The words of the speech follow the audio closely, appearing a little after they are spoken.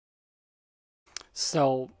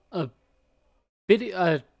So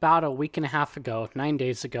about a week and a half ago, 9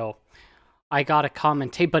 days ago, I got a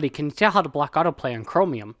comment, hey buddy, can you tell how to block autoplay on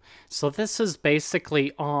Chromium? So this is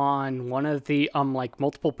basically on one of the like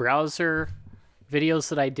multiple browser videos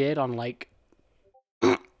that I did on like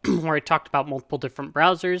where I talked about multiple different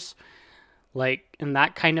browsers, like and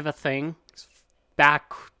that kind of a thing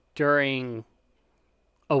back during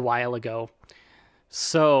a while ago.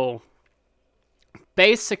 So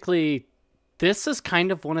basically this is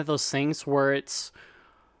kind of one of those things where it's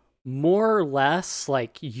more or less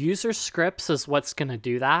like user scripts is what's going to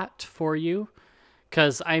do that for you.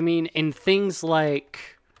 Because, I mean, in things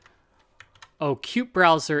like, oh, Qt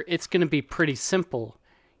Browser, it's going to be pretty simple.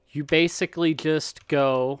 You basically just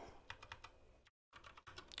go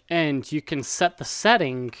and you can set the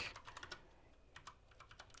setting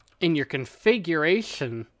in your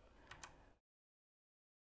configuration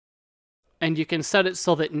and you can set it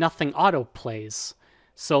so that nothing autoplays.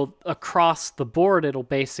 So across the board, it'll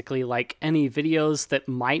basically, like, any videos that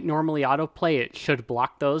might normally autoplay, it should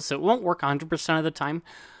block those. It won't work 100% of the time,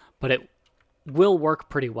 but it will work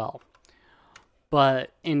pretty well.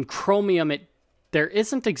 But in Chromium, there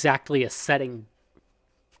isn't exactly a setting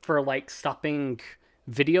for, like, stopping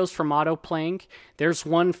videos from autoplaying. There's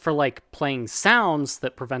one for, like, playing sounds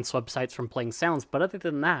that prevents websites from playing sounds, but other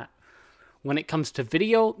than that, when it comes to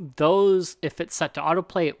video, those, if it's set to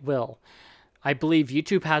autoplay, it will. I believe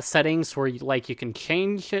YouTube has settings where you can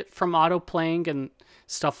change it from autoplaying and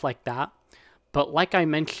stuff like that. But like I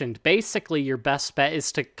mentioned, basically your best bet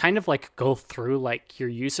is to kind of like go through like your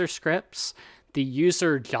user scripts, the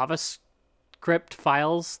user JavaScript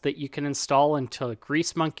files that you can install into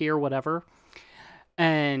GreaseMonkey or whatever.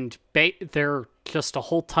 And there are just a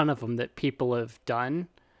whole ton of them that people have done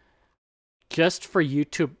just for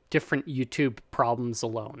YouTube, different YouTube problems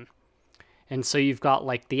alone. And so you've got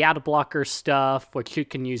like the ad blocker stuff, which you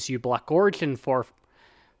can use uBlock Origin for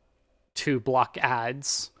to block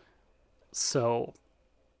ads. So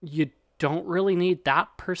you don't really need that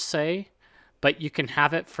per se, but you can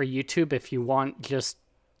have it for YouTube if you want just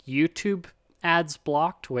YouTube ads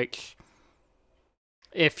blocked, which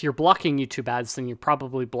if you're blocking YouTube ads, then you're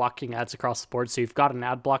probably blocking ads across the board. So you've got an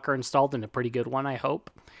ad blocker installed and a pretty good one, I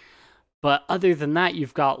hope. But other than that,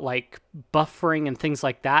 you've got like buffering and things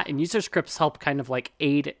like that. And user scripts help kind of like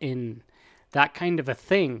aid in that kind of a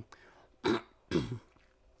thing.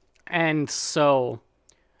 And so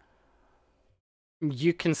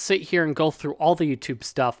you can sit here and go through all the YouTube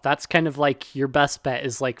stuff. That's kind of like your best bet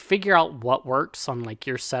is like figure out what works on like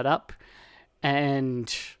your setup.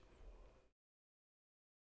 And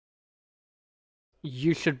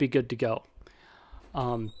you should be good to go.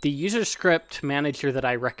 The user script manager that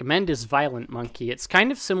I recommend is ViolentMonkey. It's kind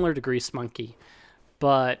of similar to GreaseMonkey,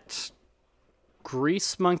 but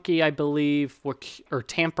GreaseMonkey, I believe, or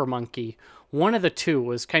TamperMonkey, one of the two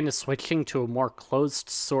was kind of switching to a more closed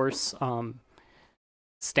source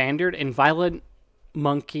standard, and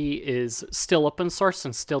ViolentMonkey is still open source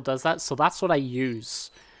and still does that, so that's what I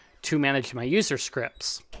use to manage my user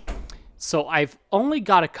scripts. So I've only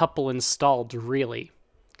got a couple installed, really.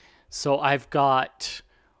 So I've got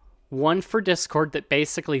one for Discord that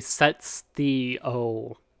basically sets the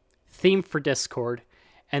theme for Discord,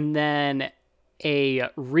 and then a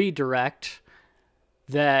redirect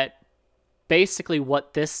that basically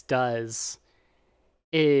what this does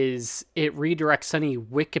is it redirects any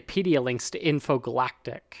Wikipedia links to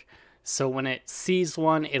InfoGalactic. So when it sees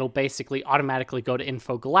one, it'll basically automatically go to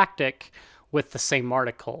InfoGalactic with the same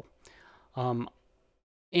article.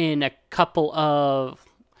 In a couple of...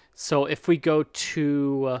 So if we go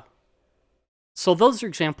to... so those are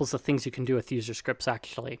examples of things you can do with user scripts,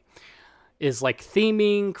 actually. Is like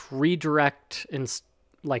theming, redirect, and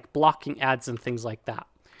like blocking ads and things like that.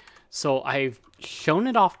 So I've shown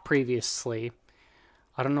it off previously.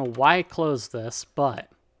 I don't know why I closed this, but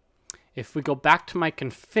if we go back to my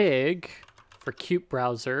config for Qt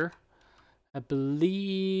Browser, I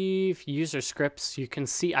believe user scripts, you can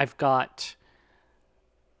see I've got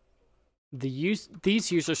these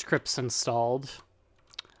user scripts installed.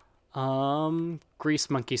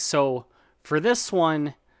 GreaseMonkey. So for this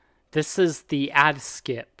one, this is the ad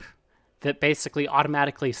skip that basically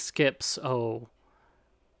automatically skips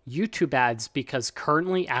YouTube ads, because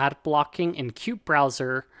currently ad blocking in Qt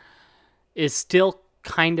Browser is still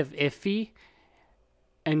kind of iffy.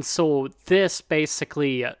 And so this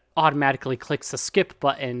basically automatically clicks the skip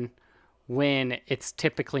button when it's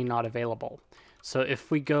typically not available. So if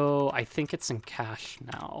we go, I think it's in cache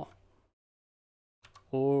now.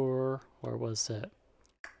 Or where was it?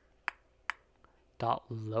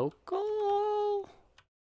 .local?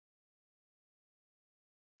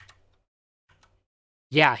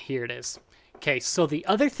 Yeah, here it is. Okay, so the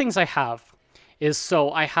other things I have is,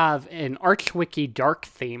 so I have an Archwiki dark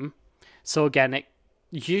theme. So again,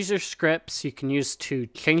 user scripts you can use to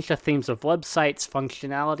change the themes of websites,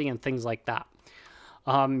 functionality, and things like that.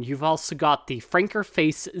 You've also got the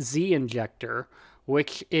Frankerface Z injector,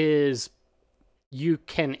 which is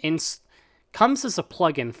comes as a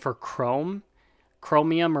plugin for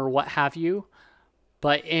Chromium, or what have you.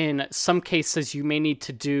 But in some cases, you may need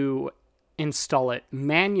to install it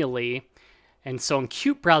manually. And so in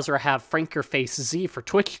Qt Browser, I have Frankerface Z for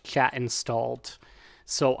Twitch chat installed.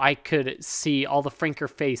 So I could see all the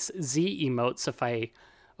Frankerface Z emotes if I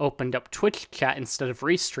opened up Twitch chat instead of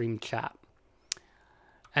Restream chat.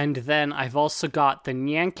 And then I've also got the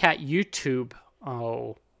Nyancat YouTube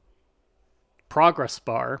progress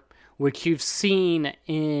bar, which you've seen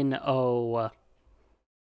in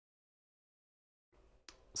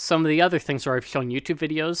some of the other things where I've shown YouTube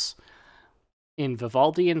videos in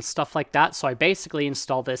Vivaldi and stuff like that. So I basically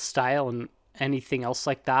install this style and anything else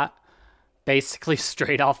like that basically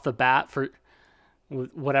straight off the bat for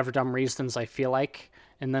whatever dumb reasons I feel like.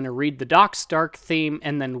 And then I read the docs dark theme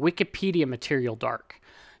and then Wikipedia material dark.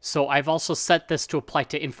 So I've also set this to apply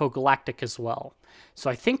to Infogalactic as well. So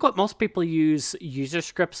I think what most people use user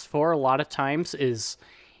scripts for a lot of times is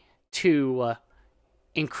to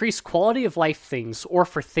increase quality of life things or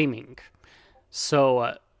for theming.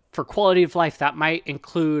 So for quality of life, that might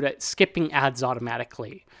include skipping ads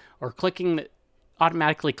automatically or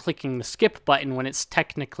automatically clicking the skip button when it's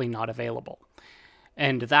technically not available.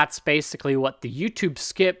 And that's basically what the YouTube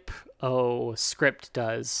skip script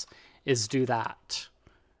does, is do that.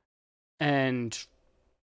 And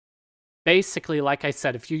basically, like I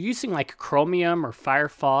said, if you're using like Chromium or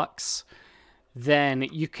Firefox, then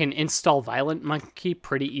you can install ViolentMonkey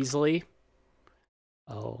pretty easily.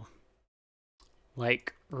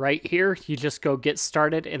 Like right here, you just go get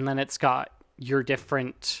started, and then it's got your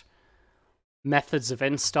different methods of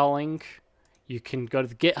installing. You can go to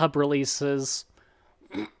the GitHub releases.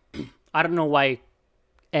 I don't know why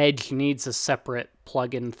Edge needs a separate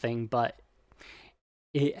plugin thing, but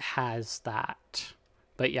it has that.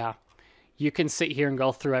 But yeah, you can sit here and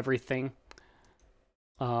go through everything.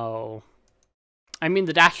 I mean,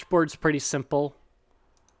 the dashboard's pretty simple.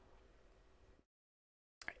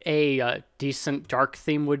 A decent dark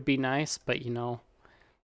theme would be nice, but you know,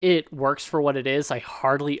 it works for what it is. I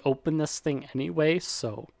hardly open this thing anyway,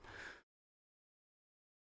 so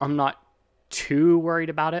I'm not too worried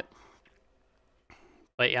about it.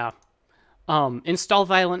 But yeah, install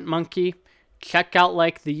ViolentMonkey. Check out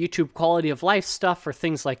like the YouTube quality of life stuff or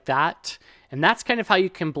things like that, and that's kind of how you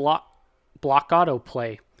can block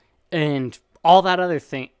autoplay and all that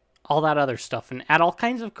other stuff, and add all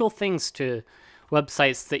kinds of cool things to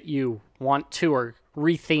websites that you want to, or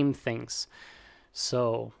retheme things.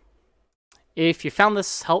 So if you found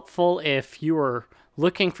this helpful, if you were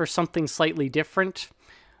looking for something slightly different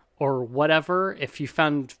or whatever, if you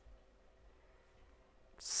found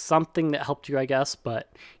something that helped you, I guess.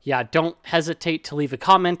 But yeah, don't hesitate to leave a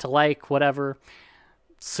comment, a like, whatever.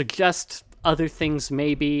 Suggest other things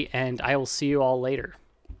maybe, and I will see you all later.